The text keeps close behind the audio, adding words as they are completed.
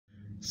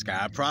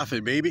Sky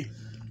Prophet, baby.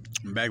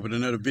 I'm back with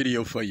another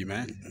video for you,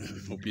 man.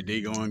 Hope your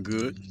day going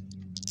good.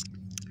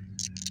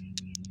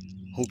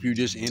 Hope you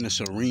just in a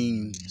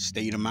serene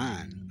state of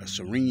mind. A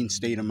serene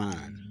state of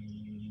mind.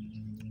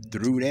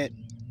 Through that,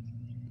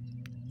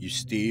 you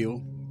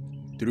still.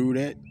 Through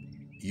that,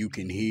 you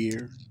can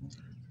hear.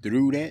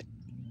 Through that,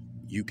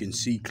 you can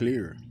see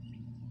clearer.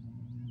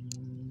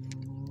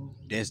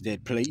 That's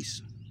that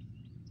place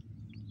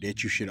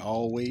that you should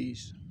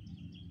always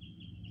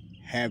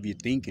have your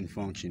thinking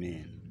function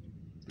in.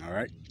 All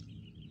right?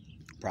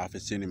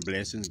 Prophet sending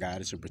blessings,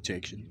 guidance, and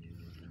protection.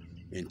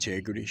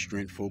 Integrity,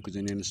 strength, focus,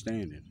 and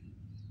understanding.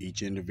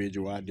 Each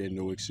individual out there,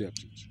 no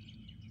exceptions.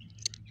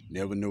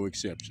 Never no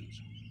exceptions.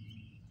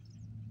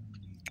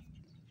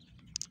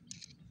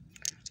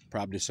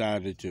 Probably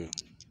decided to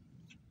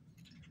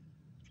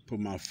put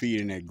my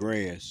feet in that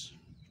grass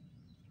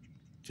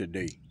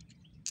today.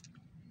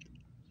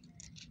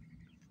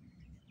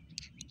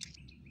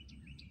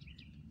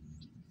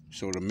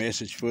 So the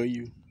message for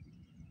you,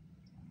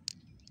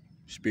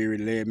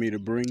 Spirit led me to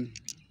bring,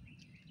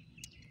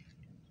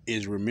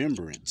 is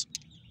remembrance.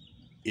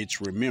 It's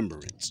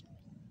remembrance.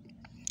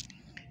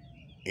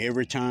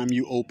 Every time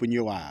you open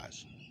your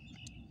eyes,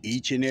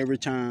 each and every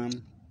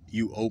time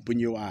you open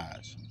your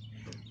eyes,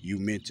 you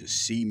meant to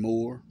see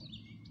more,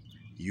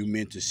 you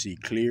meant to see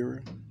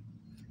clearer,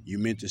 you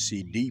meant to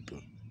see deeper.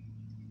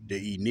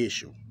 The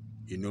initial,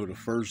 the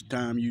first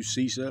time you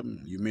see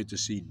something, you meant to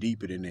see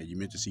deeper than that. You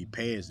meant to see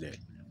past that.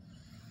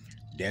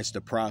 That's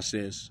the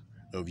process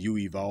of you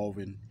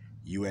evolving,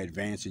 you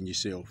advancing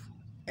yourself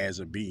as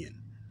a being.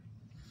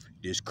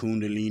 This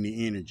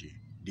Kundalini energy,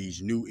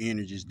 these new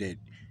energies that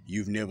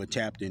you've never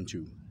tapped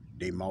into,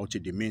 they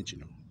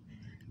multidimensional.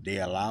 They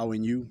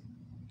allowing you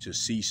to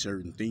see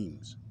certain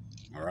things.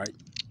 All right.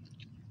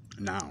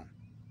 Now,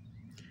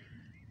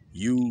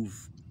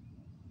 you've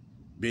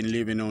been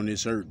living on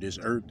this earth. This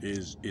earth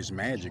is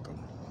magical.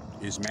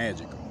 It's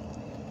magical.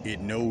 It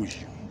knows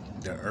you.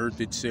 The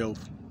earth itself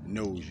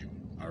knows you.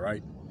 All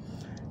right.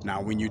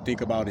 Now, when you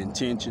think about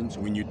intentions,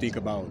 when you think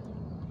about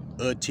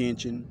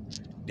attention,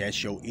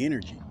 that's your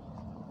energy,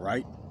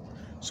 right?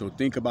 So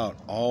think about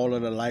all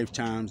of the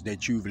lifetimes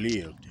that you've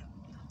lived,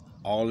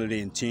 all of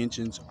the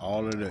intentions,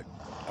 all of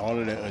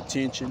the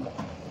attention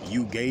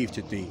you gave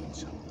to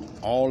things,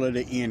 all of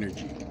the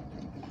energy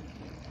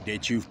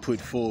that you've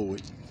put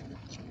forward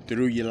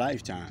through your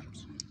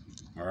lifetimes.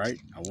 All right?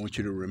 I want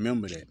you to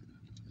remember that,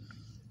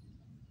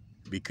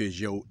 because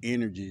your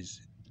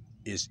energies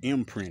is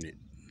imprinted.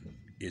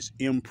 It's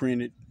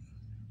imprinted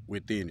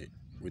within it,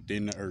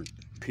 within the earth,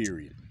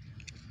 period.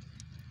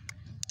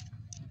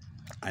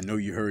 I know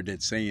you heard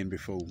that saying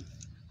before.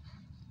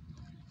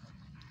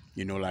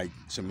 Like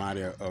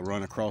somebody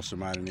run across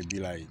somebody and they be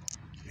like,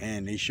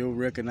 man, they sure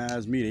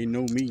recognize me. They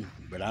know me,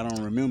 but I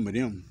don't remember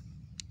them.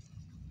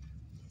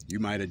 You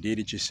might have did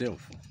it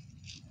yourself.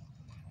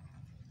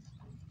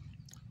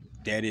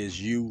 That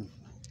is you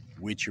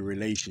with your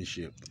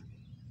relationship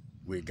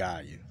with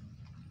Gaia.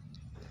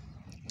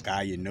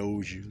 Gaia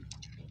knows you.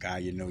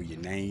 Gaia know your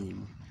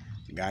name.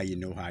 Gaia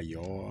know how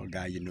you are.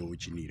 Gaia know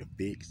what you need to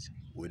fix,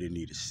 what it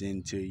need to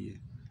send to you,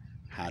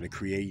 how to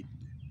create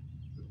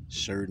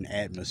certain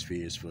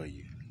atmospheres for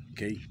you,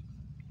 okay?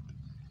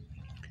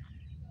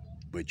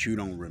 But you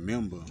don't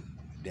remember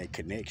that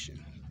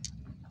connection.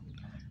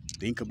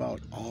 Think about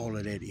all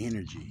of that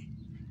energy.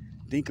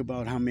 Think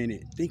about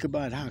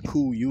how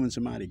cool you and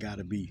somebody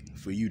gotta be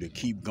for you to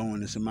keep going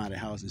to somebody's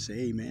house and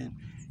say, hey man,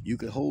 you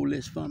could hold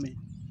this for me?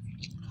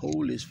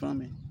 Hold this for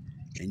me?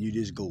 And you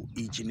just go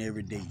each and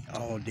every day,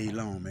 all day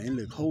long, man.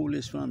 Look, hold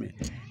this for me.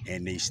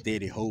 And they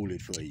steady hold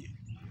it for you.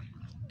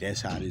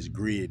 That's how this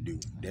grid do.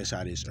 That's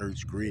how this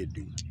Earth's grid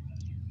do.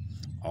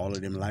 All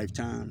of them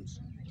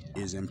lifetimes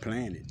is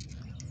implanted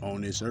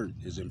on this Earth.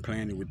 Is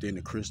implanted within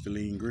the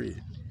crystalline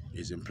grid.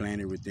 Is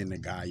implanted within the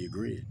Gaia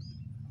grid.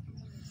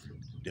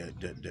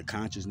 The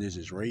consciousness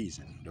is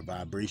raising. The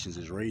vibrations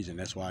is raising.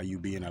 That's why you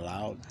being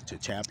allowed to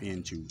tap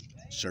into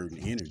certain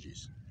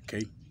energies.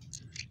 Okay?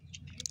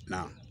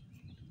 Now,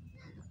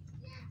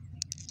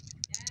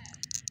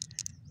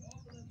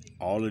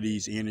 all of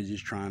these energies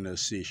trying to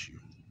assist you.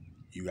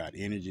 You got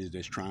energies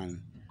that's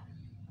trying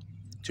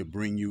to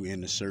bring you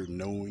into certain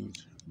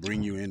knowings,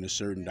 bring you into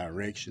certain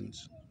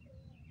directions.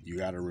 You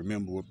got to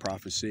remember what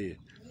Prophet said.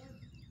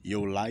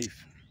 Your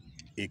life,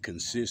 it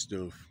consists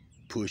of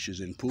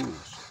pushes and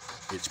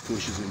pulls. It's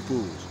pushes and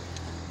pulls.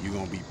 You're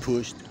going to be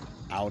pushed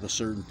out of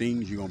certain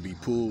things. You're going to be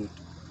pulled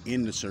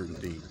into certain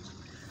things.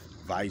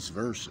 Vice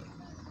versa.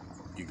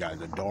 You got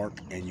the dark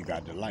and you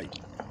got the light.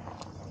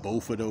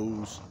 Both of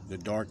those, the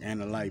dark and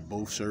the light,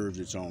 both serves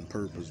its own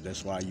purpose.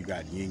 That's why you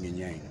got yin and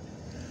yang.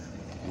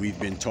 We've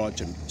been taught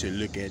to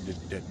look at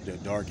the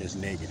dark as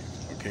negative,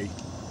 okay?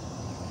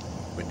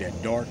 But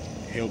that dark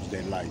helps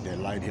that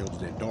light helps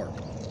that dark,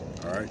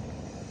 all right?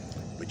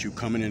 But you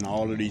coming in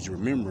all of these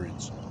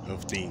remembrance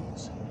of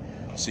things.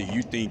 See,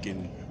 you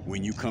thinking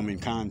when you come in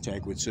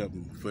contact with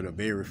something for the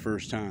very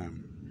first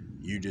time,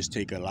 you just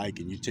take a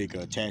liking, you take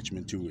an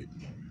attachment to it.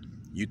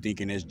 You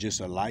thinking it's just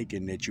a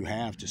liking that you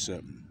have to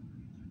something.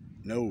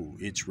 No,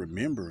 it's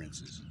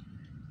remembrances.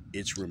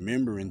 It's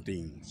remembering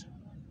things.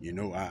 You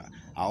know, I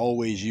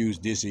always use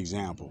this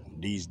example.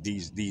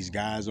 These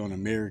guys on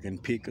American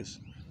Pickers,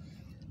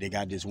 they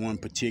got this one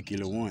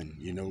particular one.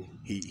 You know,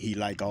 he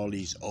like all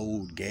these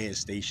old gas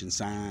station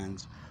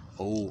signs,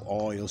 old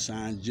oil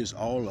signs, just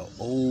all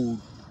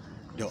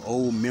the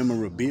old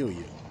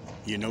memorabilia.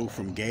 You know,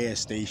 from gas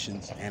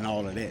stations and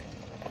all of that.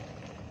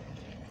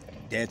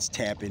 That's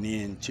tapping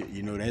into.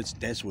 You know,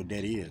 that's what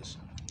that is.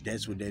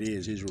 That's what that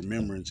is. His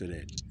remembrance of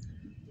that.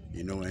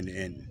 You know,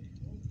 and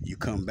you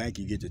come back,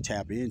 you get to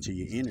tap into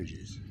your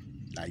energies.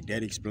 Like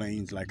that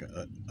explains like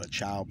a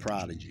child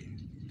prodigy.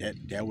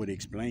 That would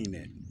explain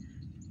that.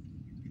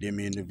 Them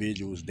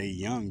individuals, they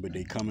young, but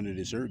they coming to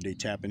this earth, they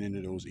tapping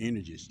into those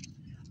energies.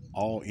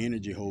 All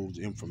energy holds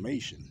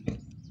information.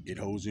 It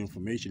holds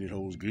information, it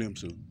holds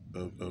glimpse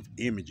of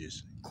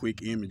images,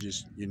 quick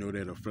images, you know,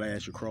 that'll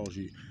flash across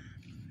you.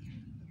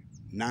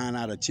 9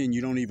 out of 10, you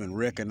don't even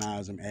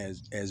recognize them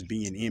as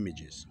being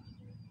images.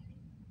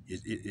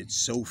 It's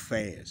so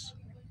fast.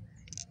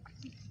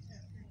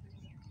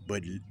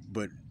 But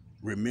but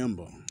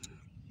remember,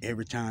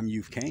 every time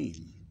you've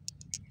came,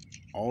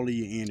 all of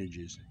your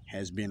energies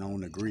has been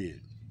on the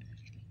grid.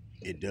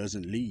 It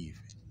doesn't leave.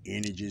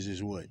 Energies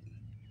is what?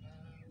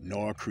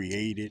 Nor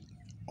created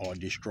or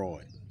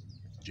destroyed.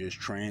 Just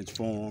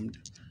transformed,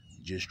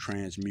 just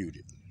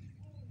transmuted.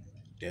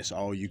 That's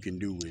all you can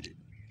do with it.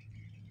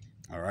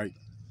 All right?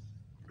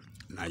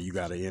 Now you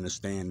got to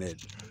understand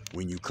that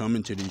when you come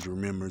into these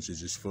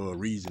remembrances, it's for a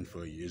reason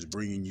for you. It's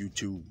bringing you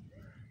to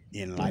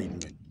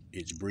enlightenment.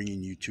 It's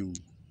bringing you to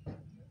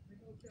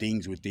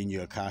things within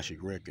your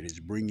Akashic record. It's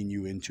bringing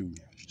you into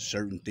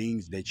certain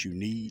things that you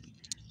need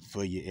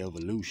for your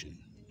evolution.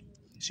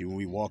 See, when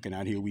we walking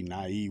out here, we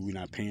naive, we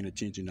not paying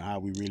attention to how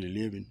we really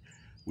living.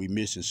 We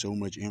missing so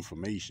much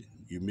information.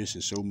 You're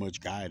missing so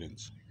much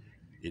guidance.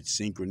 It's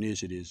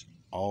synchronicities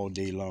all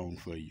day long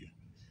for you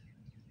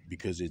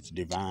because it's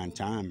divine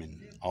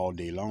timing all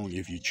day long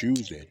if you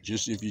choose that.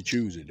 Just if you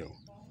choose it though.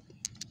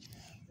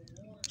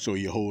 So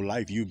your whole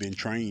life you've been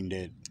trained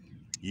that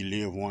you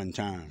live one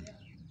time.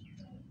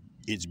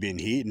 It's been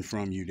hidden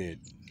from you that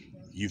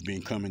you've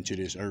been coming to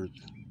this earth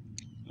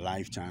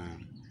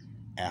lifetime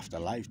after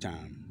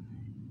lifetime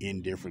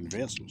in different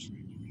vessels.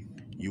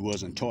 You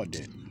wasn't taught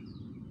that.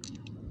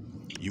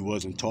 You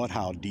wasn't taught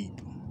how deep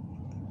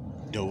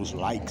those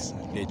likes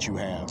that you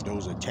have,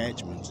 those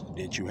attachments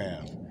that you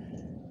have.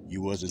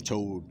 You wasn't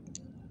told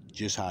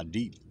just how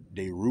deep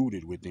they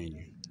rooted within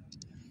you.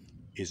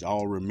 It's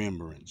all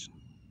remembrance.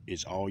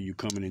 It's all you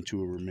coming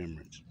into a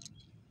remembrance.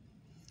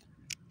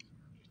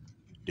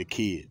 The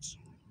kids.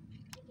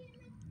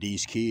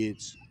 These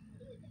kids,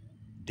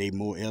 they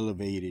more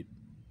elevated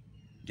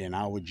than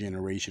our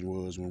generation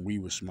was when we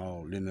were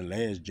small, than the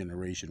last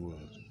generation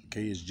was.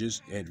 Okay, it's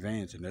just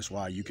advancing. That's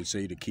why you could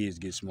say the kids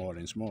get smarter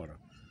and smarter.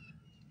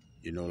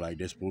 You know, like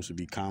that's supposed to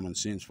be common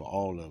sense for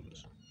all of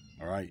us.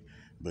 All right.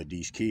 But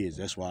these kids,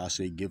 that's why I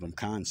say give them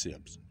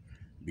concepts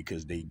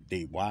because they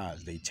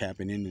wise. They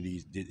tapping into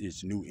these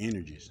it's new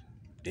energies.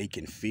 They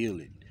can feel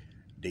it.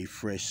 They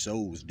fresh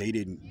souls.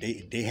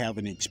 They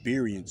haven't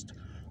experienced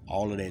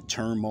all of that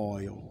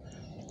turmoil,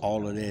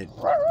 all of that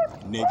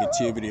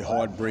negativity,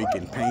 heartbreak,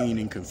 and pain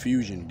and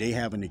confusion. They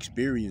haven't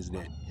experienced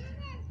that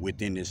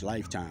within this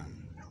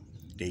lifetime.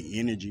 Their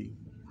energy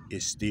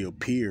is still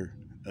pure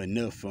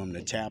enough for them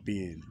to tap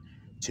in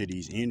to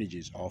these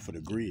energies off of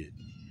the grid.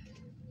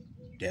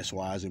 That's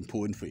why it's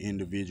important for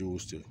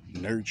individuals to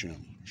nurture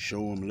them,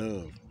 show them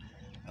love,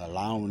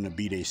 allow them to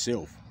be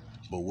themselves.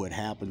 But what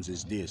happens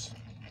is this: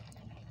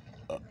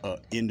 a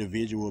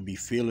individual will be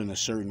feeling a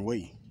certain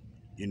way.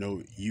 You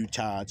know, you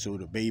tired, so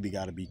the baby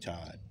got to be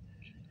tired.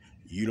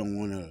 You don't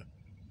want to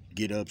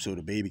get up, so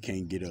the baby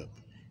can't get up.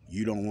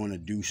 You don't want to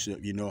do so.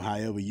 You know,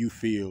 however you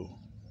feel,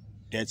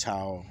 that's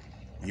how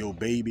your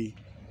baby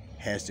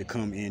has to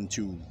come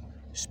into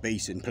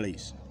space and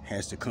place,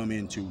 has to come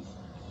into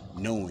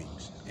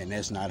knowings, and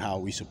that's not how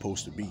we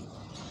supposed to be.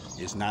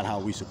 It's not how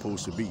we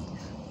supposed to be.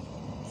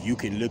 You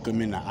can look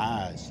them in the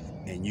eyes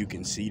and you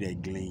can see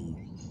that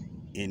gleam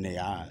in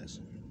their eyes.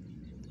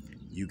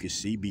 You can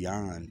see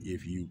beyond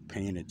if you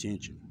paying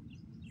attention.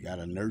 You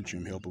gotta nurture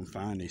them, help them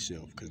find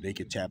themselves, because they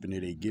can tap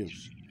into their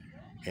gifts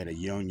at a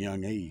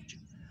young age.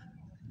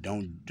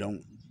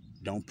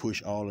 Don't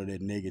push all of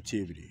that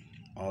negativity,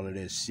 all of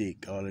that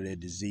sick, all of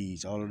that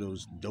disease, all of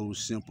those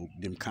simple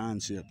them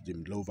concepts,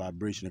 them low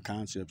vibrational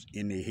concepts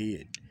in their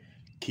head.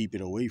 Keep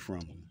it away from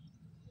them.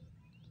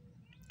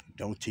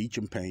 Don't teach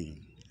them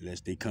pain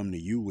unless they come to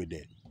you with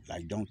that.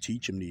 Like, don't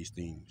teach them these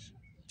things.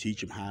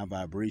 Teach them high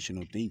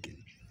vibrational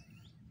thinking.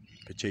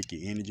 Protect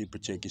your energy,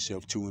 protect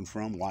yourself to and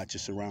from. Watch your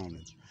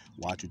surroundings.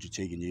 Watch what you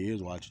take in your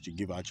ears, watch what you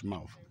give out your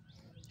mouth.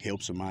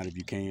 Help somebody if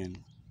you can.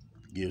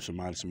 Give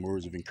somebody some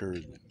words of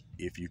encouragement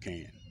if you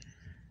can.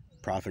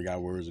 Prophet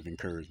got words of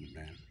encouragement,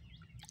 man.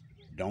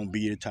 Don't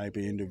be the type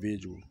of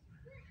individual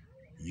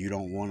you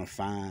don't want to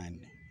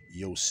find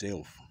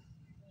yourself,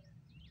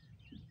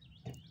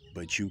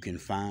 but you can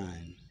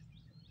find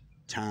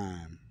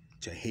time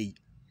to hate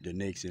the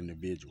next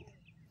individual.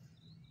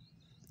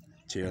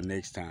 Till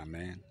next time,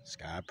 man.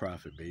 Sky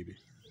Prophet, baby.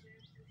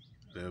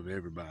 Love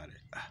everybody.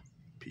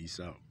 Peace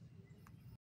out.